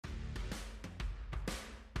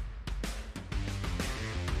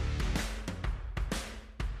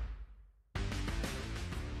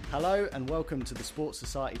Hello and welcome to the Sports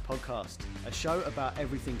Society podcast, a show about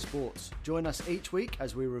everything sports. Join us each week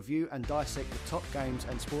as we review and dissect the top games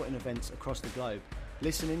and sporting events across the globe,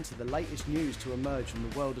 listening to the latest news to emerge from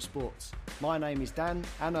the world of sports. My name is Dan,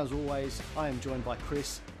 and as always, I am joined by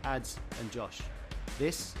Chris, Ads and Josh.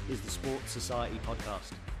 This is the Sports Society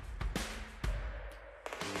podcast.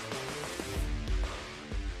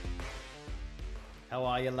 How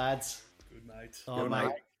are you, lads? Good, mate. Oh,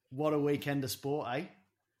 mate, what a weekend of sport, eh?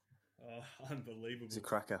 Oh, unbelievable. It's a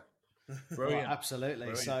cracker. Brilliant. Oh, absolutely.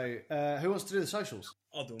 Brilliant. So, who wants to do the socials?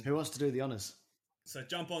 I'll do them. Who wants to do the honours? So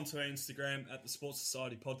jump onto our Instagram at the Sports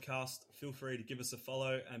Society podcast. Feel free to give us a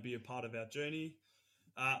follow and be a part of our journey.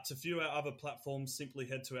 To view our other platforms, simply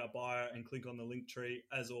head to our bio and click on the link tree.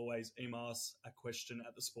 As always, email us a question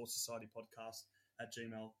at the Sports Society podcast at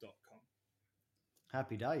gmail.com.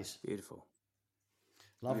 Happy days. Beautiful.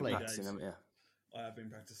 Lovely. Practicing, haven't you? I have been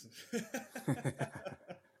practicing.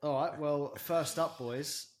 All right, well, first up,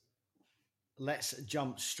 boys, let's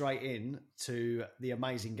jump straight in to the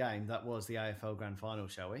amazing game that was the AFL Grand Final,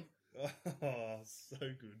 shall we? Oh, so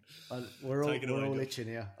good. We're all itching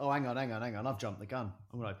here. Oh, hang on. I've jumped the gun.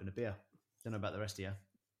 I'm going to open a beer. Don't know about the rest of you.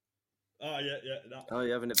 Oh, yeah. No. Oh,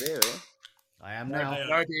 you're having a beer, yeah? I am now.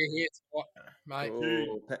 No beer here, mate.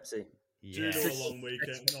 Oh, Pepsi. Due to a long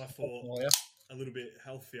weekend, I thought a little bit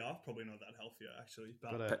healthier. Probably not that healthier, actually.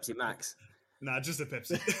 But Pepsi Max. Nah, just a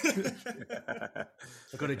Pepsi.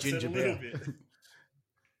 I've got a ginger beer.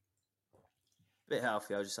 Bit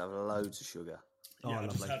healthy, I just have loads of sugar. Yeah, I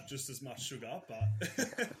just have just as much sugar, but...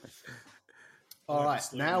 All right,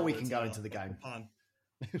 now we can go into the game. Pun.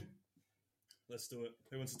 Let's do it.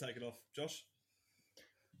 Who wants to take it off? Josh?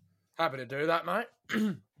 Happy to do that, mate.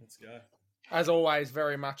 Let's go. As always,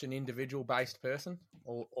 very much an individual-based person,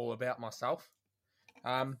 all about myself.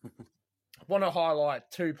 Want to highlight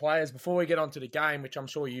two players before we get onto the game, which I'm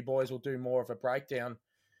sure you boys will do more of a breakdown.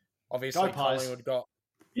 Obviously, Collingwood got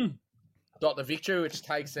the victory, which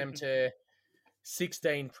takes them to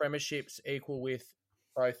 16 premierships, equal with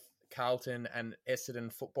both Carlton and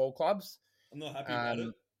Essendon football clubs. I'm not happy about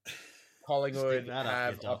it. Collingwood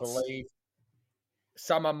have, I believe,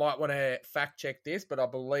 someone might want to fact check this, but I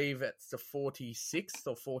believe it's the 46th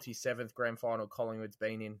or 47th grand final Collingwood's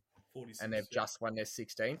been in. And they've just won their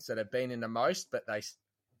 16th. So they've been in the most, but they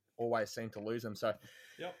always seem to lose them. So,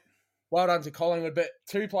 well done to Collingwood. But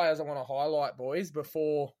two players I want to highlight, boys,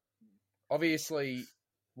 before, obviously,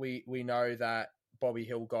 we know that Bobby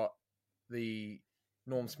Hill got the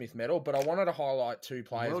Norm Smith medal, but I wanted to highlight two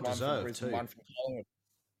players, one from Brisbane, one from Collingwood.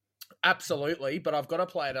 Absolutely, but I've got a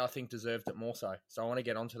player that I think deserved it more so. So I want to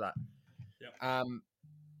get onto that.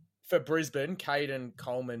 For Brisbane, Caden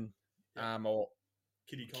Coleman, or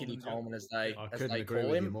Kitty Coleman, as they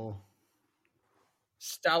call him.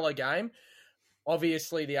 Stellar game.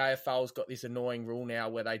 Obviously, the AFL's got this annoying rule now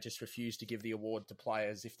where they just refuse to give the award to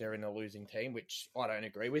players if they're in a losing team, which I don't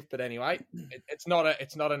agree with. But anyway, it's not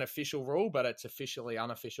an official rule, but it's officially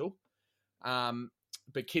unofficial.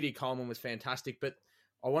 But Kitty Coleman was fantastic. But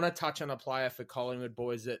I want to touch on a player for Collingwood,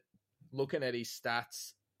 boys, that looking at his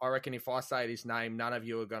stats, I reckon if I say his name, none of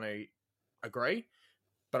you are going to agree.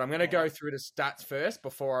 But I'm going to go through the stats first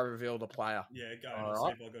before I reveal the player. Yeah, go. All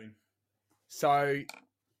right. See if I got him. So,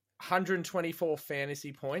 124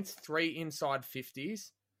 fantasy points, 3 inside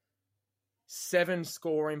 50s, 7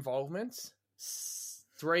 score involvements,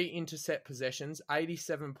 3 intercept possessions,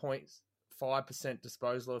 87.5%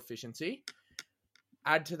 disposal efficiency.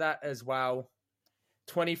 Add to that as well,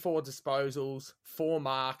 24 disposals, 4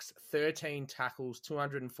 marks, 13 tackles,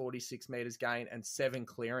 246 metres gain, and 7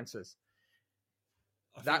 clearances.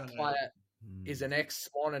 That player is an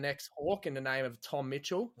ex-Swan, an ex-Hawk in the name of Tom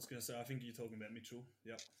Mitchell. I was going to say, I think you're talking about Mitchell.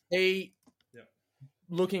 Yep.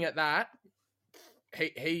 Looking at that,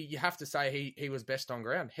 you have to say he was best on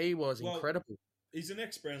ground. He was incredible. He's an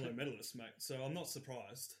ex-Brownlow medalist, mate, so I'm not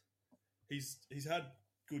surprised. He's had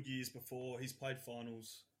good years before. He's played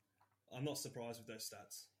finals. I'm not surprised with those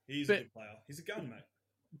stats. He's a good player. He's a gun, mate.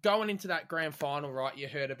 Going into that grand final, right, you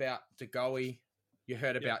heard about DeGoey, you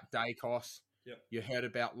heard about Dacos. Yep. You heard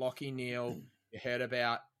about Lockie Neal. You heard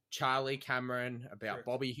about Charlie Cameron, about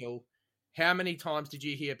Bobby Hill. How many times did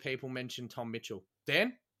you hear people mention Tom Mitchell?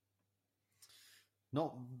 Dan?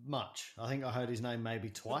 Not much. I think I heard his name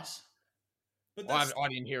maybe twice. But I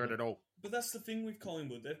didn't hear it at all. But that's the thing with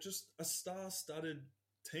Collingwood. They're just a star-studded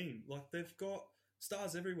team. Like, they've got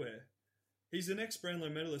stars everywhere. He's an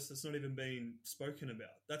ex-Brownlow medalist that's not even been spoken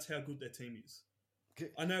about. That's how good their team is.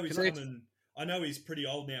 I know he's pretty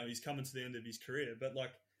old now. He's coming to the end of his career. But,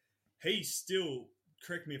 like, he's still,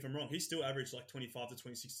 correct me if I'm wrong, he's still averaged like 25 to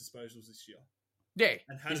 26 disposals this year. Yeah,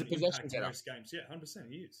 and he's has a an possession impact in getter. most games. Yeah, 100%.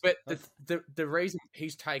 He is. But the reason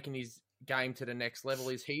he's taken his game to the next level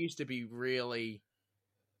is he used to be really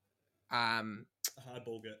A hard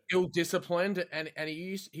ball get. ill-disciplined, and he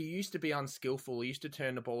used to be unskillful. He used to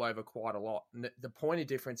turn the ball over quite a lot. And the point of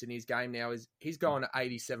difference in his game now is he's going to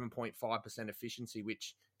 87.5% efficiency,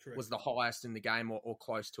 which Correct. was the highest in the game or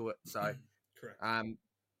close to it. So, correct.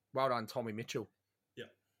 Well done, Tommy Mitchell.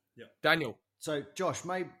 Yeah. Daniel. So, Josh,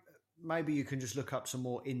 maybe you can just look up some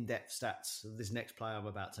more in-depth stats of this next player I'm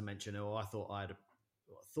about to mention, who I thought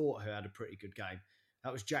who had a pretty good game.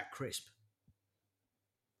 That was Jack Crisp.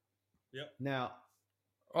 Yep. Now,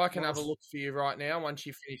 I can have a look for you right now once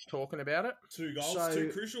you finish talking about it. 2 goals, 2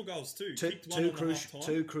 crucial goals too.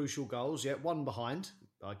 Two crucial goals, yeah. One behind,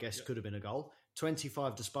 I guess, could have been a goal.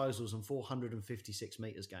 25 disposals and 456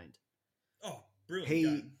 metres gained. Oh,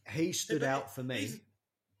 brilliant. He stood out for me.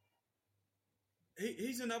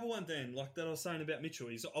 He's another one, Dan, like that I was saying about Mitchell.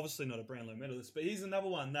 He's obviously not a Brownlow medalist, but he's another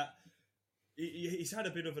one that he's had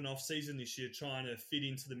a bit of an off-season this year trying to fit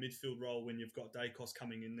into the midfield role when you've got Dacos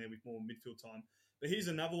coming in there with more midfield time. But he's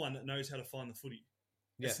another one that knows how to find the footy.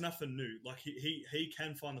 Yeah. It's nothing new. Like, he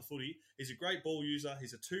can find the footy. He's a great ball user.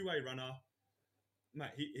 He's a two-way runner.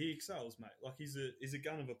 Mate, he excels, mate. Like, he's a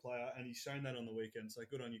gun of a player, and he's shown that on the weekend. So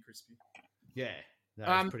good on you, Crispy. Yeah,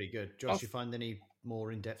 that was pretty good. Josh, you find any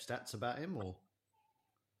more in-depth stats about him, or?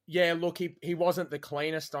 Yeah, look, he wasn't the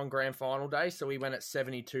cleanest on grand final day, so he went at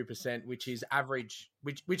 72%, which is average,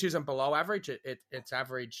 which isn't below average. It's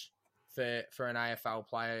average for an AFL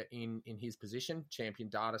player in his position, champion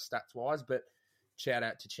data stats wise. But shout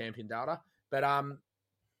out to champion data. But I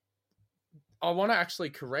want to actually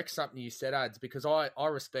correct something you said, Ads, because I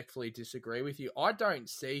respectfully disagree with you. I don't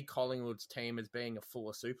see Collingwood's team as being a full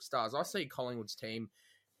of superstars. I see Collingwood's team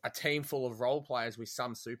a team full of role players with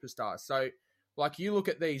some superstars. So, like, you look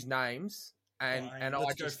at these names, and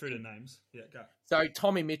let's go through the names. Yeah, go. So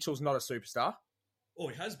Tommy Mitchell's not a superstar. Oh,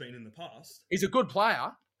 he has been in the past. He's a good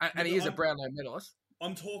player, and he is a Brownlow medalist.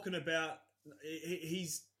 I'm talking about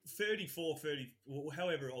he's 34, 30,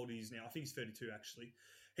 however old he is now. I think he's 32 actually.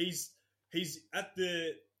 He's at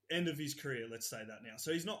the end of his career. Let's say that now.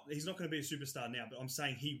 So he's not going to be a superstar now. But I'm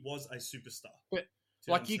saying he was a superstar. But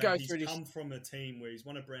like you go through he's this, come from a team where he's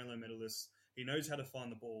won a Brownlow medalist. He knows how to find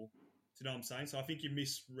the ball. Do you know what I'm saying? So I think you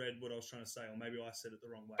misread what I was trying to say, or maybe I said it the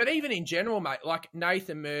wrong way. But even in general, mate, like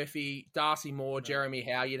Nathan Murphy, Darcy Moore, Jeremy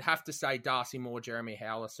Howe, you'd have to say Darcy Moore, Jeremy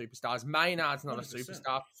Howe are superstars. Maynard's not 100%. A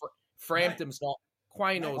superstar. Frampton's not.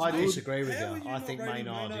 Quaynor's I disagree with you. I think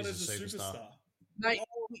Maynard is a superstar. Mate,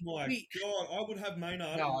 oh my God, I would have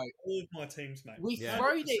Maynard in all of my teams, mate. We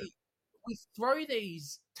throw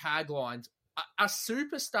these taglines. A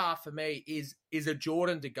superstar for me is a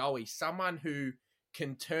Jordan De Goey, someone who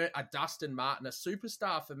can turn a Dustin Martin. A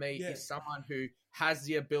superstar for me is someone who has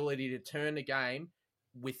the ability to turn the game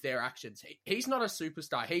with their actions. He's not a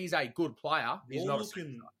superstar. He's a good player. He's not a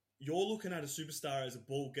superstar. You're looking at a superstar as a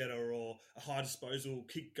ball getter or a high disposal,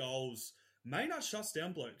 kick goals. Maynard shuts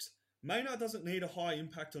down blokes. Maynard doesn't need a high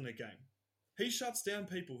impact on their game. He shuts down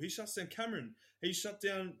people. He shuts down Cameron. He shut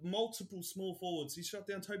down multiple small forwards. He shut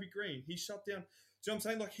down Toby Green. He shut down... Do you know what I'm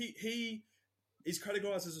saying? Like, he is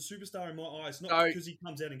categorised as a superstar in my eyes, not because he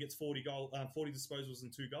comes out and gets 40 disposals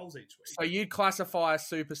and 2 goals each week. So you'd classify a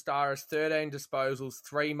superstar as 13 disposals,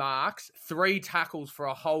 3 marks, 3 tackles for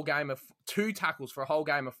a whole game of 2 tackles for a whole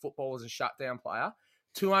game of football as a shutdown player,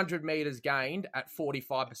 200 metres gained at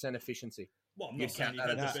 45% efficiency. Well, I'm not saying he had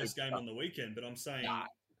the best game on the weekend, but I'm saying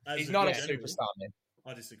he's not a superstar, man.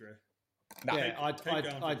 I disagree. No. Yeah,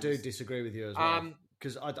 I do disagree with you as well,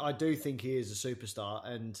 because I do think he is a superstar,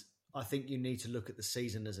 and I think you need to look at the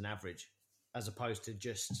season as an average, as opposed to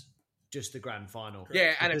just the grand final.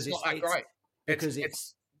 Yeah, and it's not that great because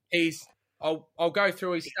I'll go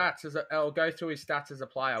through his stats as a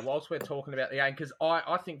player whilst we're talking about the game, because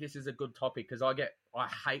I think this is a good topic, because I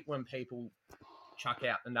hate when people chuck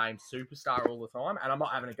out the name superstar all the time, and I'm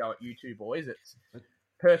not having a go at you two boys. It's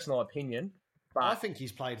personal opinion, but I think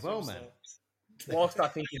he's played well, man. Whilst I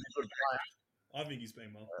think he's a good player, I think he's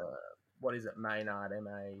been well. What is it, Maynard?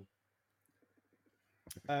 M-A.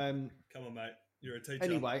 Come on, mate. You're a teacher.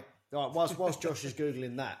 Anyway, whilst Josh is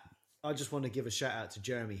Googling that, I just want to give a shout out to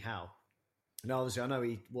Jeremy Howe. And obviously, I know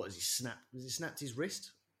he snapped his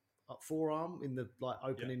wrist, forearm in the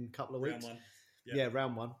opening couple of weeks. Round 1. Yeah,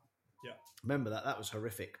 round 1. Yeah. Remember that was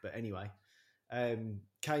horrific. But anyway,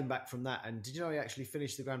 came back from that, and did you know he actually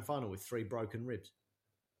finished the grand final with 3 broken ribs?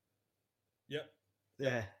 Yep.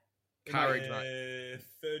 Yeah. Courage, mate.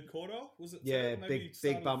 Third quarter, was it? Yeah, Maybe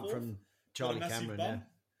big bump 4th? from Charlie Cameron. Bump.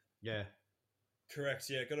 Yeah. Correct.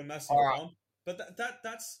 Yeah, got a massive bump. But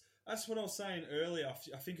that's That's what I was saying earlier,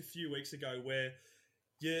 I think a few weeks ago, where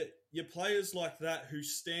your players like that who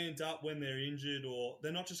stand up when they're injured, or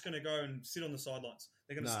they're not just going to go and sit on the sidelines.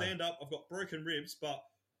 They're going to stand up. I've got broken ribs, but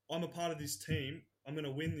I'm a part of this team. I'm going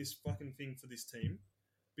to win this fucking thing for this team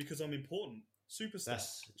because I'm important. Superstar.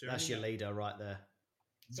 That's your leader right there.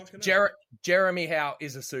 Jeremy Howe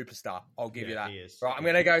is a superstar. I'll give you that. He is. Right, I'm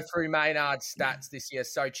going to go through Maynard's stats this year.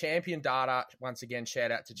 So Champion Data, once again,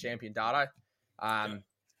 shout out to Champion Data.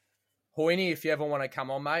 Hoyne, if you ever want to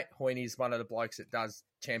come on, mate, Hoyne is one of the blokes that does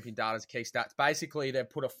Champion Data's key stats. Basically, they've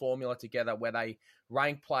put a formula together where they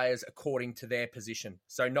rank players according to their position.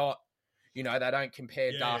 So not, they don't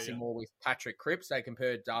compare Darcy Moore with Patrick Cripps. They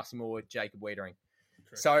compare Darcy Moore with Jacob Wiedering.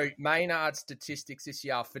 Correct. So Maynard's statistics this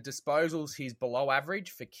year, for disposals, he's below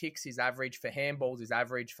average. For kicks, he's average. For handballs, he's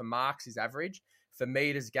average. For marks, he's average. For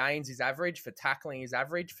meters gains, he's average. For tackling, he's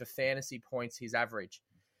average. For fantasy points, he's average.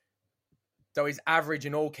 So he's average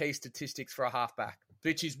in all key statistics for a halfback,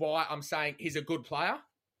 which is why I'm saying he's a good player.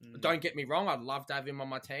 Don't get me wrong. I'd love to have him on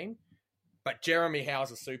my team. But Jeremy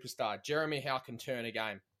Howe's a superstar. Jeremy Howe can turn a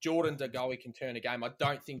game. Jordan De Goey can turn a game. I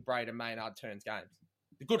don't think Braden Maynard turns games.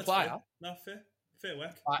 A good player. Fair. No, fair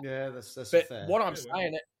whack. That's but what I'm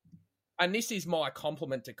saying, and this is my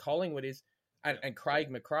compliment to Collingwood, is, and Craig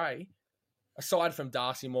McRae, aside from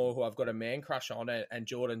Darcy Moore, who I've got a man crush on, and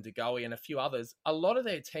Jordan De Goey and a few others, a lot of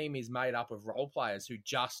their team is made up of role players who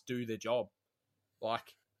just do their job.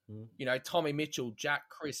 Like, Tommy Mitchell, Jack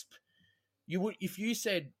Crisp. If you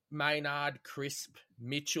said Maynard, Crisp,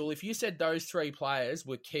 Mitchell, if you said those three players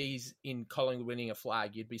were keys in Collingwood winning a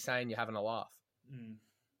flag, you'd be saying you're having a laugh. And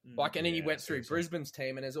then you went through Brisbane's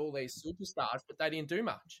team, and there's all these superstars, but they didn't do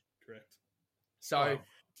much. Correct. So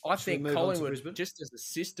I think Collingwood, just as a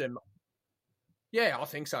system, I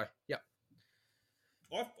think so. Yeah.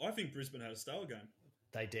 I think Brisbane had a stellar game.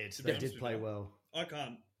 They did. They did play well. I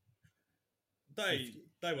can't. They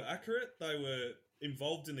were accurate. They were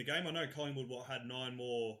involved in the game. I know Collingwood had 9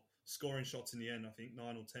 more scoring shots in the end, I think,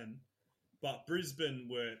 9 or 10. But Brisbane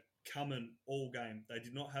were coming all game. They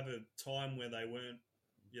did not have a time where they weren't,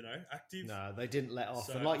 active. No, they didn't let off.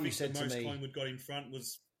 So and like I you said the most to me, Collingwood got in front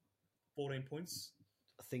was 14 points.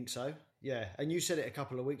 I think so. Yeah. And you said it a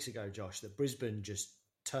couple of weeks ago, Josh, that Brisbane just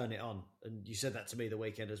turn it on. And you said that to me the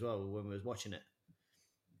weekend as well when we was watching it.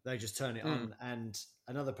 They just turn it on. And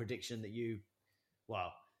another prediction that you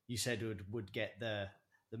said would get the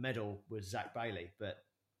medal was Zach Bailey, but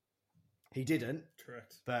he didn't.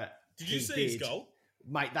 Correct. But did you see his goal?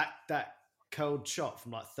 Mate, that cold shot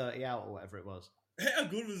from like 30 out or whatever it was. How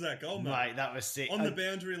good was that goal, mate? Mate, that was sick. On the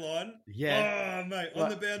boundary line. Yeah. Oh, mate, on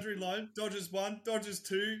the boundary line. Dodgers 1, Dodgers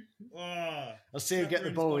 2. Oh, I see him get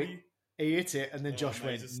the ball. He hit it, and then Josh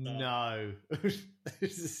went, no. It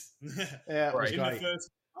was great.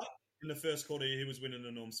 In the first quarter, he was winning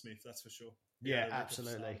a Norm Smith, that's for sure. Yeah,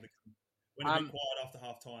 absolutely. Went a bit quiet after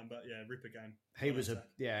half time, but ripper game. He was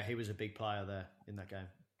a big player there in that game.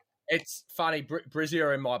 It's funny, Brizzy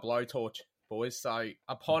are in my blowtorch, boys. So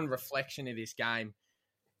upon reflection of this game,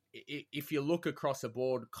 if you look across the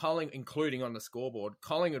board, including on the scoreboard,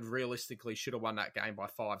 Collingwood realistically should have won that game by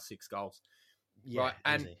 5-6 goals. Yeah, right?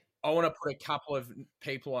 And I want to put a couple of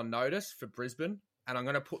people on notice for Brisbane, and I'm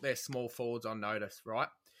going to put their small forwards on notice, right?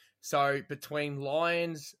 So between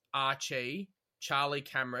Lyons, Archie, Charlie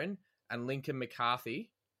Cameron, and Lincoln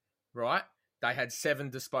McCarthy, right? They had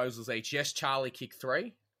 7 disposals each. Yes, Charlie kicked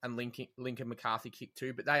 3 and Lincoln McCarthy kicked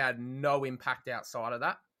 2, but they had no impact outside of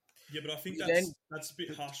that. Yeah, but I think that's a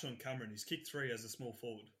bit harsh on Cameron. He's kicked 3 as a small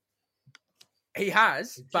forward. He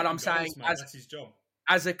has, but I'm saying that's his job.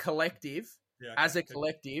 As a collective,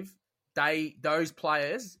 those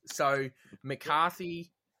players, so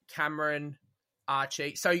McCarthy, Cameron,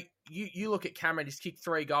 Archie. So you look at Cameron, he's kicked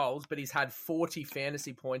 3 goals, but he's had 40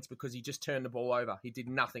 fantasy points because he just turned the ball over. He did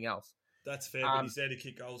nothing else. That's fair, but he's there to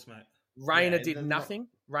kick goals, mate. Rayner did nothing.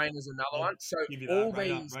 Rayner's another one. So all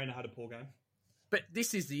these... Rayner had a poor game. But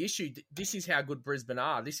this is the issue. This is how good Brisbane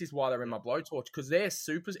are. This is why they're in my blowtorch, because they're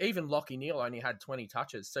supers. Even Lachie Neale only had 20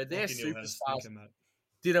 touches. So their superstars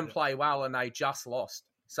didn't play well, and they just lost.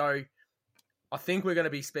 So I think we're going to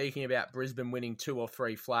be speaking about Brisbane winning 2 or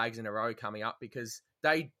 3 flags in a row coming up, because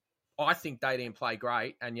I think they didn't play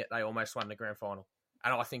great, and yet they almost won the grand final.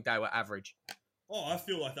 And I think they were average. Oh, I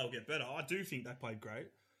feel like they'll get better. I do think they played great.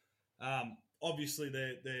 Obviously,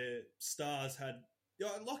 their stars had...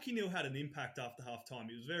 Lachie Neale had an impact after half-time.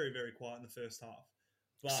 He was very, very quiet in the first half.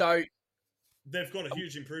 But so they've got a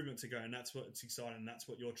huge improvement to go, and that's what's exciting, and that's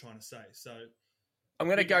what you're trying to say. So I'm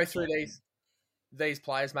going to go through these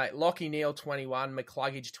players, mate. Lachie Neale, 21.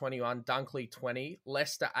 McCluggage, 21. Dunkley, 20.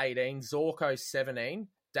 Lester, 18. Zorko, 17.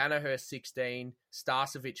 Danaher 16,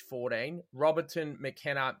 Starcevic 14, Robertson,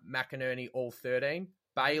 McKenna, McInerney all 13,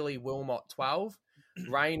 Bailey, Wilmot 12,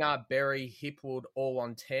 Rayner, Berry, Hipwood all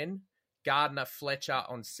on 10, Gardner, Fletcher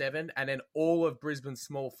on 7, and then all of Brisbane's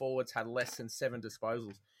small forwards had less than 7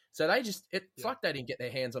 disposals. So it's like they didn't get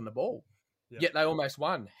their hands on the ball, yet they almost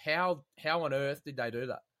won. How on earth did they do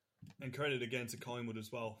that? And credit again to Collingwood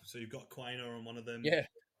as well. So you've got Quainer on one of them. Yeah.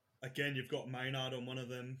 Again, you've got Maynard on one of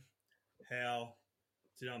them. How,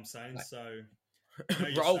 do you know what I'm saying? So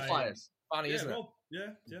role players. Funny, isn't it?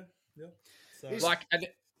 Yeah. So, and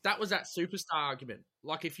that was that superstar argument.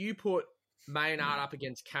 Like, if you put Maynard up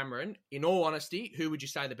against Cameron, in all honesty, who would you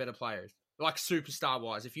say the better player is? Like,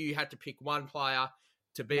 superstar-wise, if you had to pick one player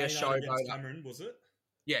to be Maynard a showboat. Cameron, was it?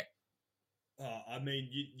 Yeah. I mean,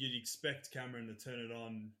 you'd expect Cameron to turn it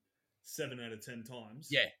on 7 out of 10 times.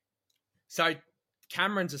 Yeah. So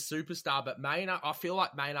Cameron's a superstar, but Maynard, I feel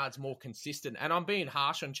like Maynard's more consistent. And I'm being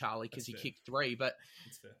harsh on Charlie because he kicked 3, but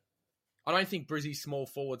that's fair. I don't think Brizzy's small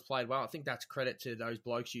forwards played well. I think that's credit to those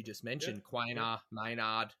blokes you just mentioned, Quainer,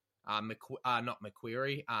 Maynard, not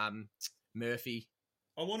McQuarrie, Murphy.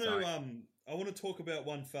 I want to talk about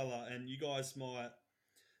one fella, and you guys might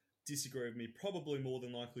disagree with me, probably more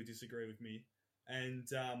than likely disagree with me. And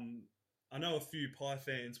I know a few Pie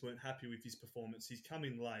fans weren't happy with his performance. He's come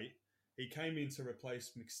in late. He came in to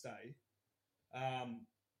replace McStay.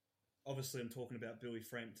 Obviously, I'm talking about Billy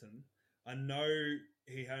Frampton. I know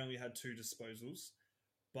he only had 2 disposals,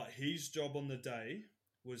 but his job on the day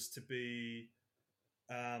was to be,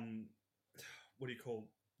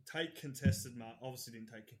 take contested marks. Obviously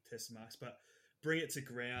didn't take contested marks, but bring it to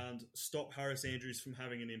ground, stop Harris Andrews from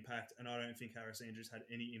having an impact, and I don't think Harris Andrews had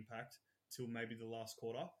any impact till maybe the last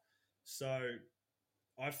quarter. So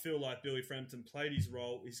I feel like Billy Frampton played his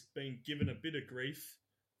role. He's been given a bit of grief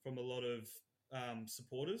from a lot of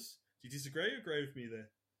supporters. Do you disagree or agree with me there?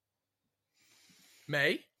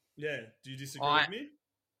 Me? Yeah. Do you disagree with me?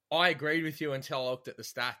 I agreed with you until I looked at the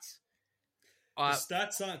stats. The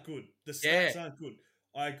stats aren't good. The stats aren't good.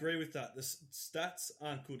 I agree with that. The stats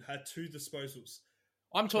aren't good. Had 2 disposals.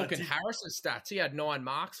 I'm talking Harris's stats. He had 9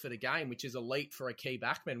 marks for the game, which is elite for a key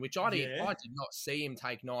backman, which I did not see him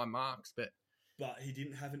take 9 marks. But he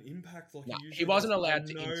didn't have an impact like he usually he wasn't does. allowed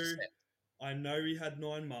to intercept. I know he had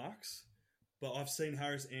 9 marks, but I've seen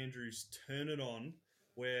Harris Andrews turn it on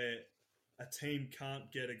where a team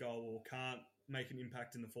can't get a goal or can't make an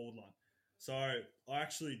impact in the forward line. So I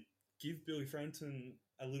actually give Billy Frampton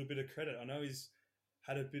a little bit of credit. I know he's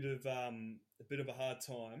had a bit of a hard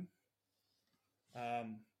time,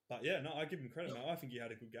 but yeah, no, I give him credit. No, I think he had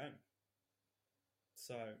a good game.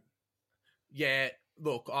 So yeah,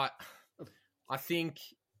 look, I think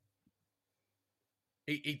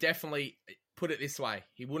he definitely, put it this way,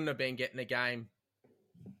 he wouldn't have been getting a game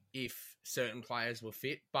if certain players were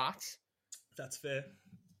fit, but that's fair.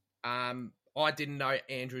 I didn't notice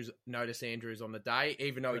Andrews on the day,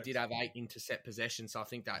 even though he did have 8 intercept possessions. So I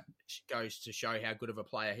think that goes to show how good of a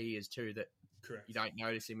player he is too, that you don't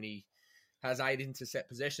notice him and he has 8 intercept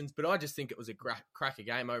possessions. But I just think it was a cracker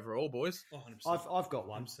game overall, boys. 100%. I've got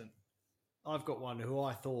one. 100%. I've got one who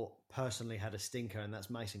I thought personally had a stinker, and that's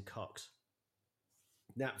Mason Cox.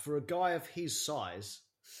 Now, for a guy of his size,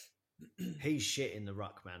 he's shit in the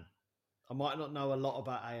ruck, man. I might not know a lot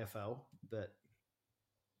about AFL, but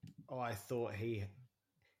I thought he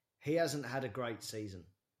hasn't had a great season.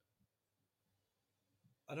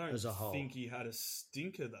 I don't think he had a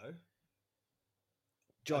stinker, though.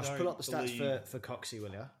 Josh, pull up the stats for Coxie,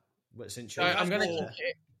 will you? Since I'm going to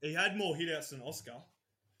check. He had more hitouts than Oscar.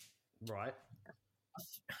 Right.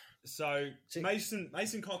 So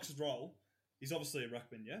Mason Cox's role, he's obviously a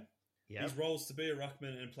ruckman, yeah? Yeah. His role is to be a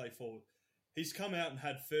ruckman and play forward. He's come out and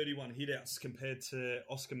had 31 hitouts compared to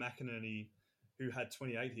Oscar McInerney, who had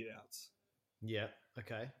 28 hitouts. Yeah,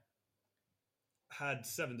 okay. Had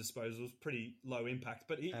 7 disposals, pretty low impact,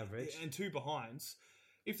 but average. And 2 behinds.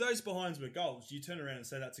 If those behinds were goals, you turn around and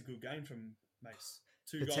say that's a good game from Mace.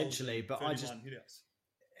 2 potentially, goals, but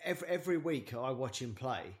hitouts. Every week I watch him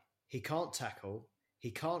play. He can't tackle.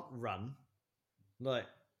 He can't run. Like,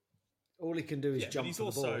 all he can do is jump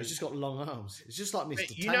for the ball. He's just got long arms. It's just like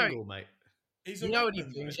Mr. Tangle, mate. You know what he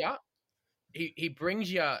brings you? He brings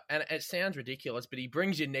you, and it sounds ridiculous, but he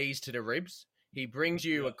brings your knees to the ribs. He brings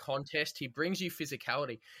you a contest. He brings you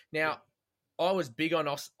physicality. Now, I was big on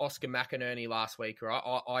Oscar McInerney last week. Right?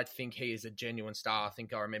 I think he is a genuine star. I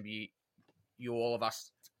think I remember me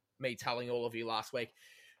telling all of you last week.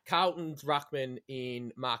 Carlton's ruckman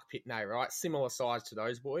in Mark Pitney, right? Similar size to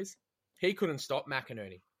those boys. He couldn't stop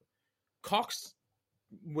McInerney. Cox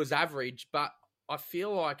was average, but I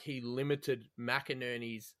feel like he limited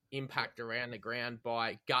McInerney's impact around the ground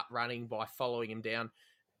by gut running, by following him down.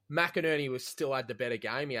 McInerney still had the better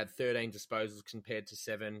game. He had 13 disposals compared to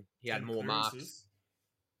 7. He had more marks.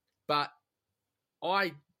 But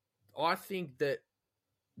I think that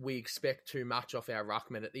we expect too much off our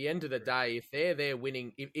ruckman. At the end of the day, if they're there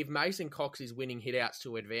winning, if Mason Cox is winning hit-outs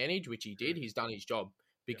to advantage, which he did, he's done his job.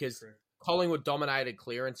 Because Collingwood dominated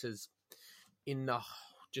clearances in the...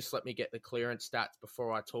 Just let me get the clearance stats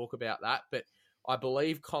before I talk about that. But I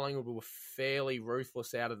believe Collingwood were fairly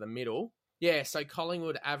ruthless out of the middle. Yeah, so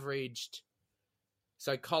Collingwood had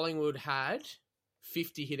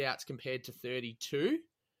 50 hit-outs compared to 32,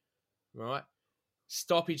 right?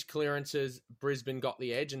 Stoppage clearances, Brisbane got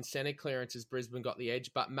the edge, and centre clearances, Brisbane got the edge.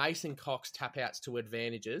 But Mason Cox tap-outs to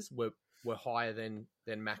advantages were higher than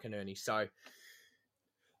McInerney. So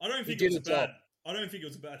I don't think it was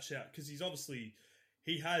a bad shout because he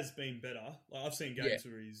has been better. Like I've seen games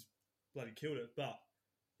where he's bloody killed it, but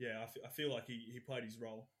yeah, I feel like he played his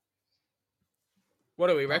role. What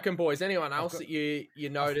do we reckon, boys? Anyone else that you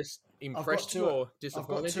noticed impressed you or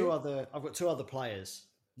disappointed you? I've got two other players.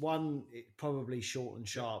 One probably short and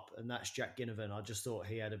sharp, and that's Jack Ginnivan. I just thought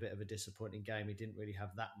he had a bit of a disappointing game. He didn't really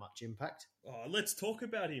have that much impact. Oh, let's talk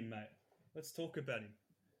about him, mate. Let's talk about him.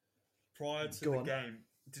 Prior to the game,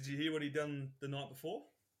 did you hear what he done the night before?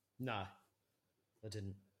 No, I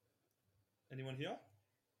didn't. Anyone here?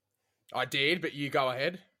 I did, but you go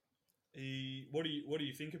ahead. What do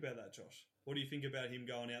you think about that, Josh? What do you think about him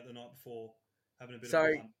going out the night before, having a bit of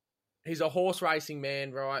a fun? He's a horse racing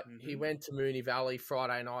man, right? Mm-hmm. He went to Moonee Valley,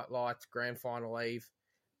 Friday Night Lights, Grand Final Eve,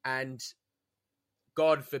 and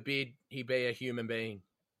God forbid he be a human being.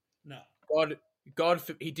 No.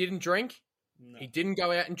 He didn't drink. No. He didn't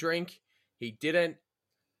go out and drink. He didn't.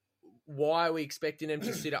 Why are we expecting him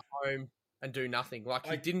to sit at home and do nothing?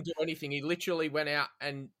 He didn't do anything. He literally went out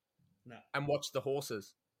and watched the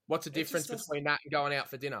horses. What's the difference between that and going out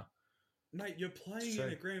for dinner? Mate, you're playing in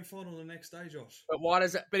the grand final the next day, Josh. But why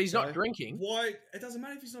does it? But he's not drinking. Why? It doesn't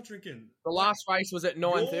matter if he's not drinking. The last race was at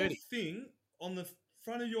 9:30. Your thing on the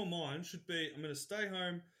front of your mind should be: I'm going to stay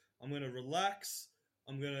home. I'm going to relax.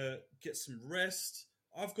 I'm going to get some rest.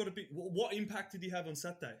 I've got to be. What impact did he have on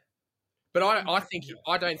Saturday? But I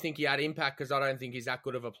don't think he had impact because I don't think he's that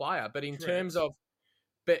good of a player. But in terms of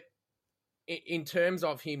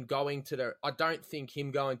him going to I don't think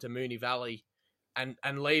him going to Moonee Valley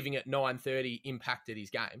and leaving at 9:30 impacted his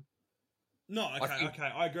game. No, okay.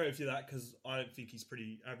 I agree with you that because I think he's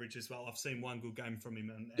pretty average as well. I've seen one good game from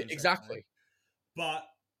him. Exactly. But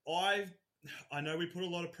I know we put a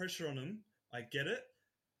lot of pressure on him. I get it.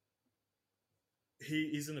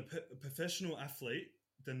 He isn't a professional athlete.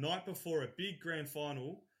 The night before a big grand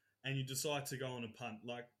final and you decide to go on a punt.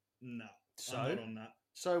 No, I'm not on that.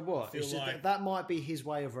 So what? That might be his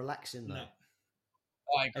way of relaxing though. No.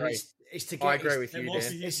 I agree. I agree with you, Dan.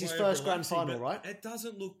 It's his first grand final, right? It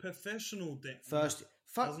doesn't look professional, Dan.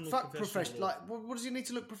 Fuck professional. What does he need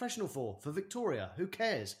to look professional for? For Victoria? Who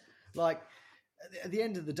cares? At the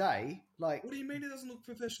end of the day, What do you mean it doesn't look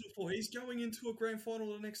professional for? He's going into a grand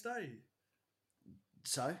final the next day.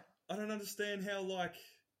 So? I don't understand how,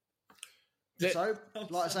 So,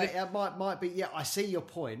 I say, it might be, yeah, I see your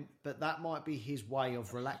point, but that might be his way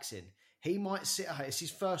of relaxing. He might sit at home. It's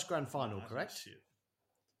his first grand final, correct? Shit.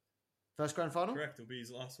 First grand final? Correct. It'll be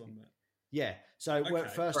his last one, mate. Yeah. So, we're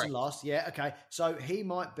first and last. Yeah, okay. So, he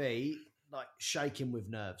might be, shaking with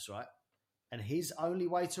nerves, right? And his only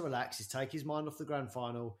way to relax is take his mind off the grand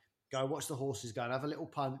final, go watch the horses go and have a little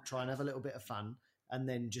punt, try and have a little bit of fun, and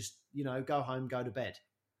then just, go home, go to bed.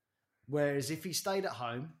 Whereas if he stayed at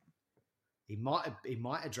home, he might have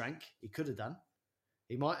drank. He could have done.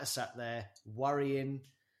 He might have sat there worrying,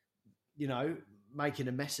 making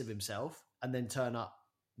a mess of himself, and then turn up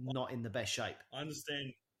not in the best shape. I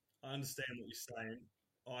understand what you're saying.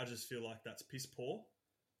 I just feel like that's piss poor.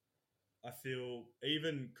 I feel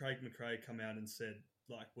even Craig McRae come out and said,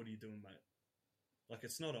 what are you doing, mate?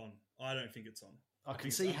 It's not on. I don't think it's on. I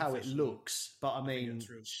can see how it looks, but I mean, it's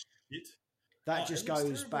real shit. That goes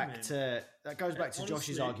back to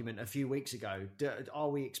Josh's argument a few weeks ago. Are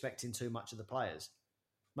we expecting too much of the players?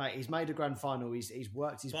 Mate, he's made a grand final. He's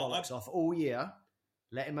worked his bollocks off all year.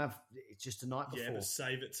 Let him have it's just a night before. Yeah, but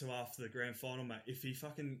save it to after the grand final, mate. If he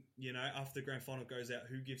fucking, after the grand final goes out,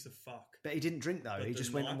 who gives a fuck? But he didn't drink, though. He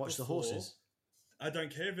just went and watched the horses. I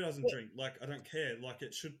don't care if he doesn't drink. I don't care.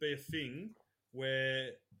 It should be a thing where,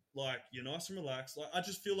 you're nice and relaxed. I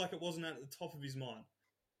just feel like it wasn't at the top of his mind.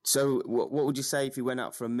 So what would you say if he went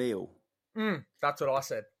out for a meal? That's what I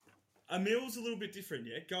said. A meal's a little bit different,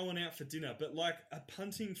 yeah? Going out for dinner. But, a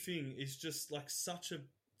punting thing is just, such a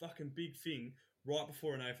fucking big thing right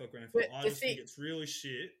before an AFL Grand Final. I just think it's really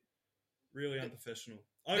shit, really unprofessional.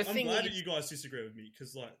 I'm glad that you guys disagree with me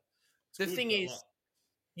because, like, the thing is,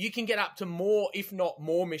 you can get up to more, if not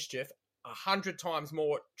more mischief, 100 times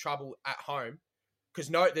more trouble at home because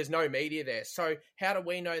there's no media there. So how do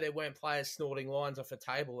we know there weren't players snorting lines off a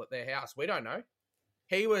table at their house? We don't know.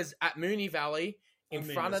 He was at Moonee Valley in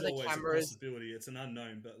front of the cameras. It's an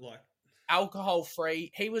unknown, but like alcohol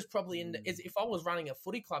free. He was probably if I was running a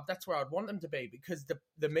footy club, that's where I'd want them to be because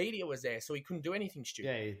the media was there, so he couldn't do anything stupid.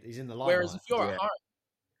 Yeah, he's in the limelight. Whereas if you're at home,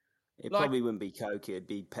 it probably wouldn't be coke; it'd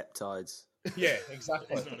be peptides. Yeah,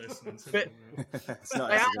 exactly. It's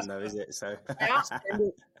not Essendon though, is it? So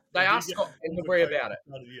they asked Scott Pendlebury about it,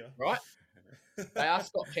 right? They asked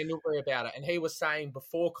Scott Pendlebury about it, and he was saying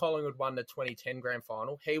before Collingwood won the 2010 Grand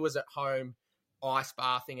Final, he was at home ice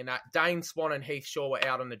bathing and that. Dane Swan and Heath Shaw were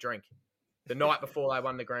out on the drink the night before they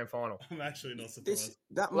won the Grand Final. I'm actually not surprised.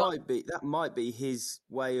 That might be his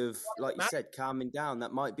way of, like you said, calming down.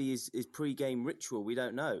 That might be his pre-game ritual. We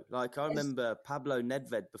don't know. Like I remember Pablo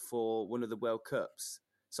Nedved before one of the World Cups.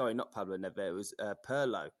 Sorry, not Pablo Nedved. It was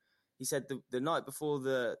Pirlo. He said the night before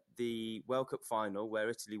the World Cup final where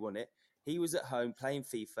Italy won it, he was at home playing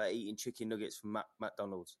FIFA, eating chicken nuggets from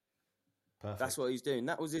McDonald's. Perfect. That's what he's doing.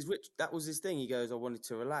 That was his thing. He goes, I wanted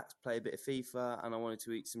to relax, play a bit of FIFA, and I wanted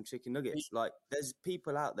to eat some chicken nuggets. Like, there's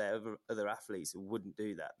people out there, other athletes, who wouldn't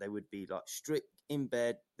do that. They would be like strict in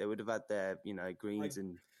bed. They would have had their, greens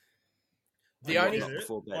and. I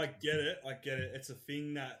get it. It's a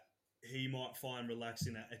thing that he might find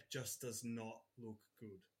relaxing. At it just does not look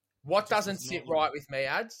good. What doesn't sit right with me,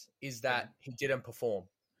 Ads, is that he didn't perform,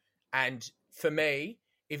 and for me.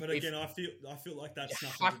 I feel like that's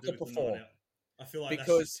nothing to do with the night out. I feel like that's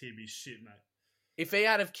just TB shit, mate. If he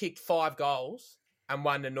had have kicked 5 goals and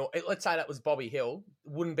won let's say that was Bobby Hill,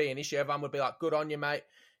 it wouldn't be an issue. Everyone would be like, good on you, mate.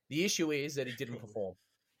 The issue is that he didn't perform.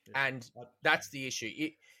 Yeah. And that's the issue.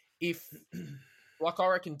 I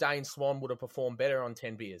reckon Dane Swan would have performed better on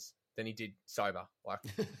 10 beers than he did sober. Like,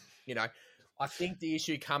 I think the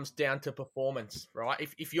issue comes down to performance, right?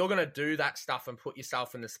 If you're going to do that stuff and put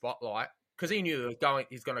yourself in the spotlight, because he knew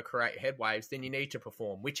he's going to create headwaves, then you need to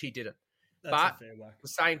perform, which he didn't. But at the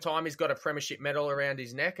same time, he's got a premiership medal around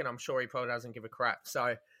his neck, and I'm sure he probably doesn't give a crap.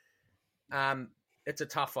 So it's a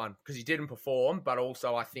tough one because he didn't perform, but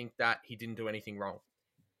also I think that he didn't do anything wrong.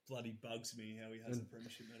 Bloody bugs me how he has a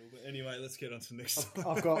premiership medal. But anyway, let's get on to the next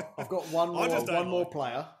I've got one more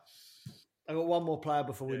player. I've got one more player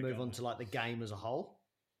before we move on to like the game as a whole,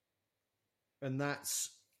 and that's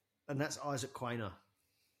Isaac Quaynor.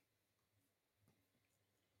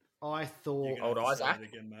 I thought old Isaac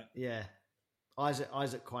again, Matt. Yeah, Isaac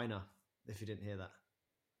Quaynor. If you didn't hear that,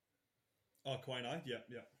 Quaynor,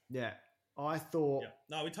 yeah. I thought. Yeah.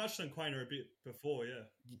 No, we touched on Quaynor a bit before. Yeah,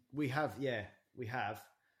 we have.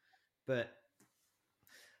 But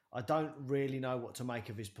I don't really know what to make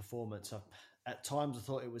of his performance. At times, I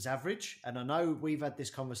thought it was average, and I know we've had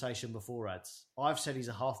this conversation before, Ads. I've said he's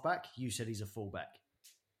a halfback. You said he's a fullback.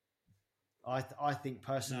 I think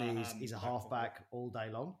personally he's a halfback all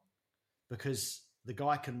day long. Because the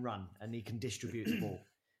guy can run and he can distribute the ball.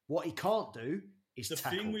 What he can't do is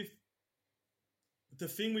tackle. The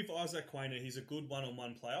thing with Isaac Quaynor, he's a good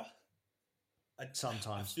one-on-one player.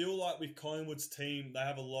 Sometimes. I feel like with Collingwood's team, they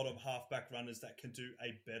have a lot of halfback runners that can do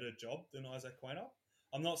a better job than Isaac Quaynor.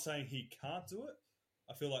 I'm not saying he can't do it.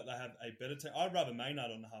 I feel like they have a better team. I'd rather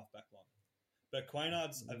Maynard on the halfback line. But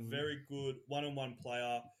Quaynard's a very good one-on-one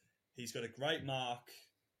player. He's got a great mark.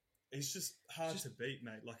 He's just hard to beat,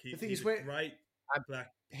 mate. Like he's a great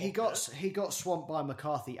back. He got swamped by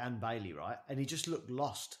McCarthy and Bailey, right? And he just looked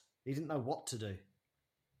lost. He didn't know what to do.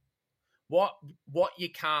 What you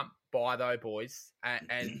can't buy though, boys,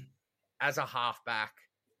 and as a halfback,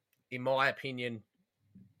 in my opinion,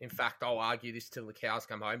 in fact, I'll argue this till the cows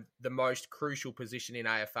come home. The most crucial position in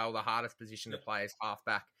AFL, the hardest position to play is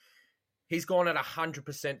halfback. He's gone at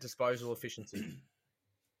 100% disposal efficiency.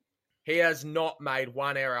 He has not made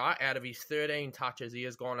one error out of his 13 touches. He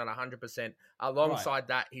has gone at 100%. Alongside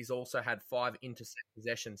that, he's also had 5 intercept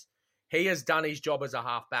possessions. He has done his job as a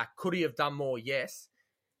halfback. Could he have done more? Yes.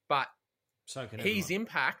 But his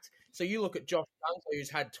impact... So you look at Josh Dunkley, who's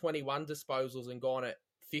had 21 disposals and gone at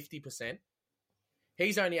 50%.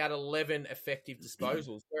 He's only had 11 effective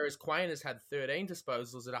disposals, whereas Quayn has had 13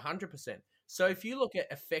 disposals at 100%. So if you look at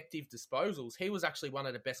effective disposals, he was actually one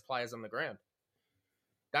of the best players on the ground.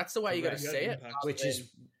 That's the way you got to see it. Which is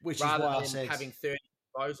why I said having 30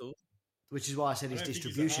 disposals. Which is why I said his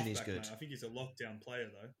distribution is good. Mate. I think he's a lockdown player,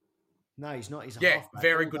 though. No, he's not. He's a halfback.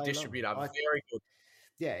 Very good distributor. Very good.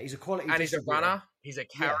 Yeah, he's a quality. And he's a runner. He's a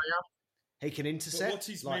carrier. He can intercept. But what's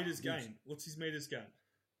his meters gained? What's his meters gained?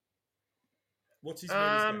 What's his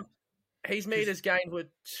meters gained? His meters gained were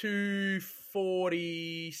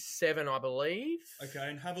 247, I believe. Okay,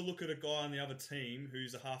 and have a look at a guy on the other team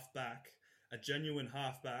who's a half-back, a genuine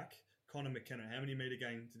half-back, Connor McKenna. How many meter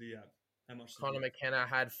gain did he have? How much? Connor McKenna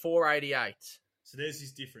had 488. So there's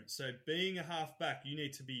his difference. So being a half-back, you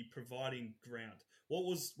need to be providing ground. What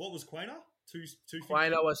was Quainer? 250?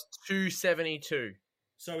 Quainer was 272.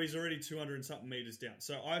 So he's already 200 and something meters down.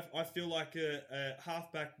 So I feel like a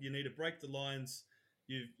halfback, you need to break the lines.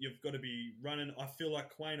 You've got to be running. I feel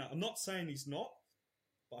like Quainer, I'm not saying he's not,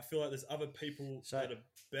 but I feel like there's other people that are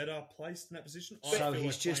better placed in that position. So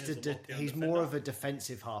he's just he's more of a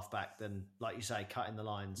defensive halfback than, like you say, cutting the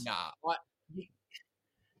lines. Nah,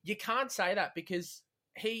 you can't say that because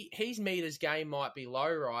his meters game might be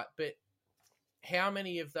low, right? But how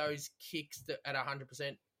many of those kicks that at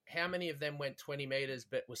 100%? How many of them went 20 metres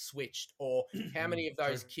but were switched? Or how many of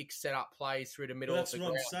those kicks set up plays through the middle of the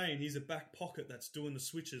ground? That's what I'm saying. He's a back pocket that's doing the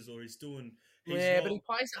switches, or he's doing... but he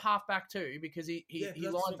plays at half-back too because he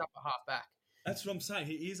lines up at half-back. That's what I'm saying.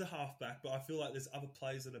 He is a half-back, but I feel like there's other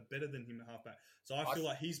players that are better than him at half-back. So I feel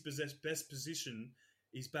like his best position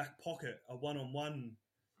is back pocket, a one-on-one...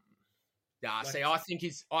 Yeah, see, I think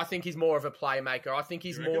he's more of a playmaker. I think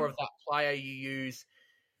he's more of that player you use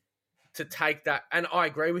to take that. And I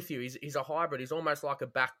agree with you. He's a hybrid. He's almost like a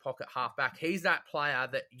back pocket halfback. He's that player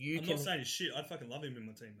that I'm not saying he's shit. I fucking love him in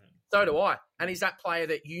my team, man. So do I. And he's that player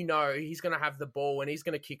that he's going to have the ball and he's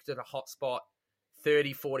going to kick to the hot spot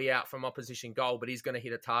 30, 40 out from opposition goal, but he's going to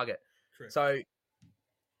hit a target. Correct. So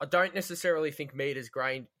I don't necessarily think meters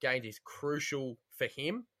gained is crucial for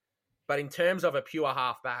him. But in terms of a pure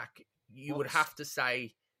halfback, you would have to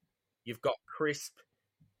say you've got Crisp,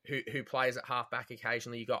 who plays at halfback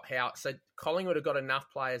occasionally. You got Howe. So Collingwood have got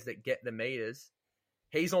enough players that get the meters.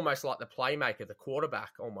 He's almost like the playmaker, the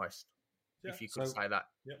quarterback, almost, if you could say that.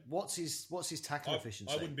 Yeah. What's his tackle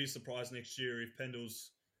efficiency? I wouldn't be surprised next year if Pendles.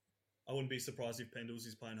 I wouldn't be surprised if Pendles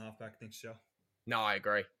is playing halfback next year. No, I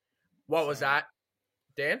agree. What was that,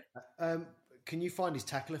 Dan? Can you find his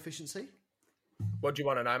tackle efficiency? What do you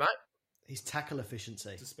want to know, mate? His tackle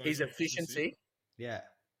efficiency. His efficiency? Yeah.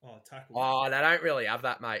 Oh, tackle. Oh, they don't really have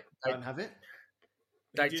that, mate. They don't have it?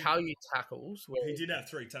 They tell you tackles. He did have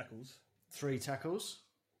 3 tackles. 3 tackles?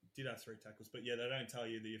 Did have 3 tackles, but yeah, they don't tell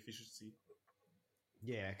you the efficiency.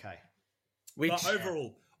 Yeah, okay. But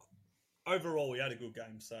overall, we had a good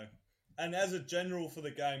game. So, and as a general for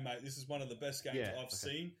the game, mate, this is one of the best games I've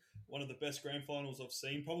seen. One of the best grand finals I've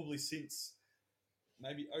seen, probably since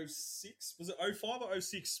maybe 06. Was it 05 or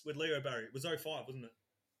 06 with Leo Barry? It was 05, wasn't it?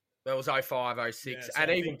 It was 05, 06. Yeah, so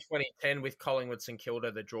and even 2010 with Collingwood St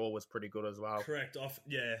Kilda, the draw was pretty good as well. Correct.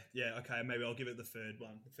 Yeah. Okay, maybe I'll give it the third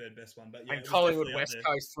best one. But yeah, and Collingwood West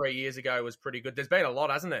Coast 3 years ago was pretty good. There's been a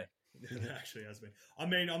lot, hasn't there? There actually has been. I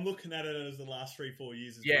mean, I'm looking at it as the last 3-4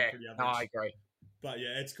 years. Has been pretty average. No, I agree. But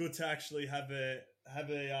yeah, it's good to actually have a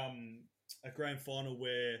grand final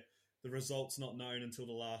where the result's not known until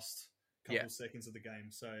the last couple of seconds of the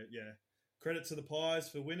game. So yeah, credit to the Pies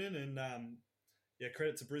for winning, and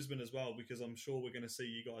credit to Brisbane as well, because I'm sure we're going to see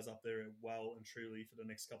you guys up there well and truly for the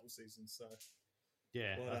next couple of seasons. So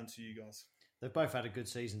yeah, well done to you guys. They've both had a good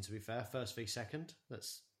season, to be fair. First v second.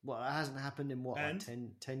 That's that hasn't happened in like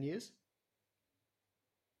 10 years?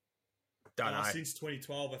 Don't know. Since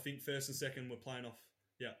 2012, I think first and second were playing off.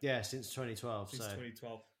 Yeah, since 2012. Since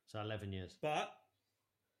 2012. So 11 years. But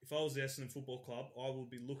if I was the Essendon Football Club, I would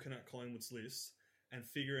be looking at Collingwood's list and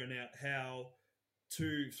figuring out how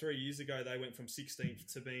 2-3 years ago they went from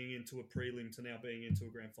 16th to being into a prelim to now being into a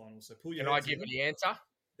grand final. So pull your Can I give you the answer?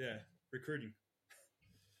 Yeah, recruiting.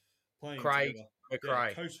 Playing Craig together.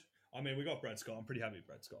 McRae. Coach. I mean, we got Brad Scott. I'm pretty happy with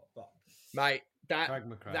Brad Scott. But mate,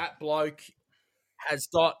 that bloke has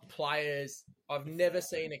got players. I've never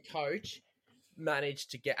seen a coach manage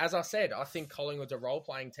to get, as I said, I think Collingwood's a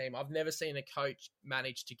role-playing team. I've never seen a coach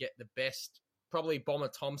manage to get the best. Probably Bomber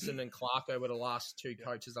Thompson and Clarko were the last 2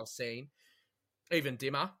 coaches I've seen. Even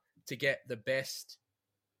Dimmer, to get the best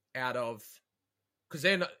out of... Because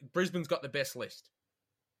then Brisbane's got the best list.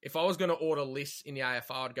 If I was going to order lists in the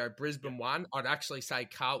AFL, I'd go Brisbane 1. I'd actually say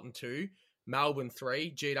Carlton 2, Melbourne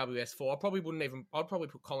 3, GWS 4. I'd probably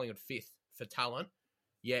put Collingwood 5th for talent.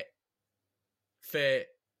 Yet, for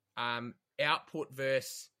output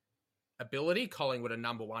versus ability, Collingwood are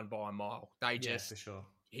number 1 by a mile. For sure.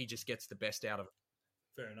 He just gets the best out of it.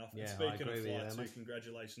 Fair enough. Yeah, and speaking of flight too,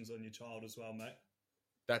 congratulations on your child as well, mate.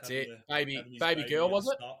 That's it. Baby girl,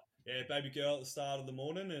 was it? Yeah, baby girl at the start of the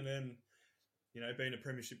morning, and then, being a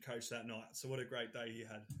premiership coach that night. So what a great day he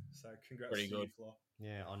had. So congrats to you, Fly.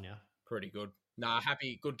 Yeah, on ya. Pretty good. Nah,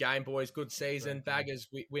 happy, good game, boys. Good season. Baggers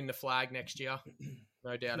win the flag next year.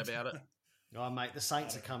 No doubt about it. Oh, mate, the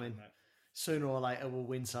Saints are coming. Sooner or later, we'll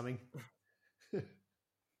win something.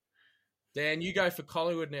 Dan, you go for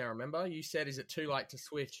Collingwood now, remember? You said, is it too late to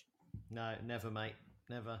switch? No, never, mate.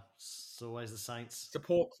 Never. It's always the Saints.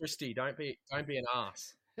 Support Christy. Don't be an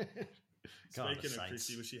arse. Speaking of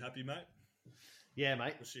Christy, was she happy, mate? Yeah,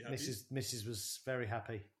 mate. Was she happy? Mrs. was very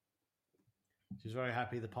happy. She was very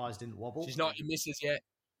happy the pies didn't wobble. She's not your missus yet.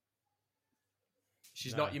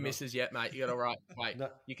 She's not your missus yet, mate. You got to wait. No.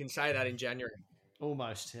 You can say that in January.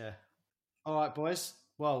 Almost, yeah. All right, boys.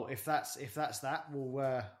 Well, if that's that,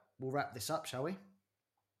 we'll wrap this up, shall we?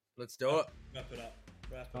 Let's do it. Wrap it up.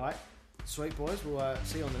 All right. Sweet, boys. We'll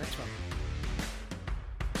see you on the next one.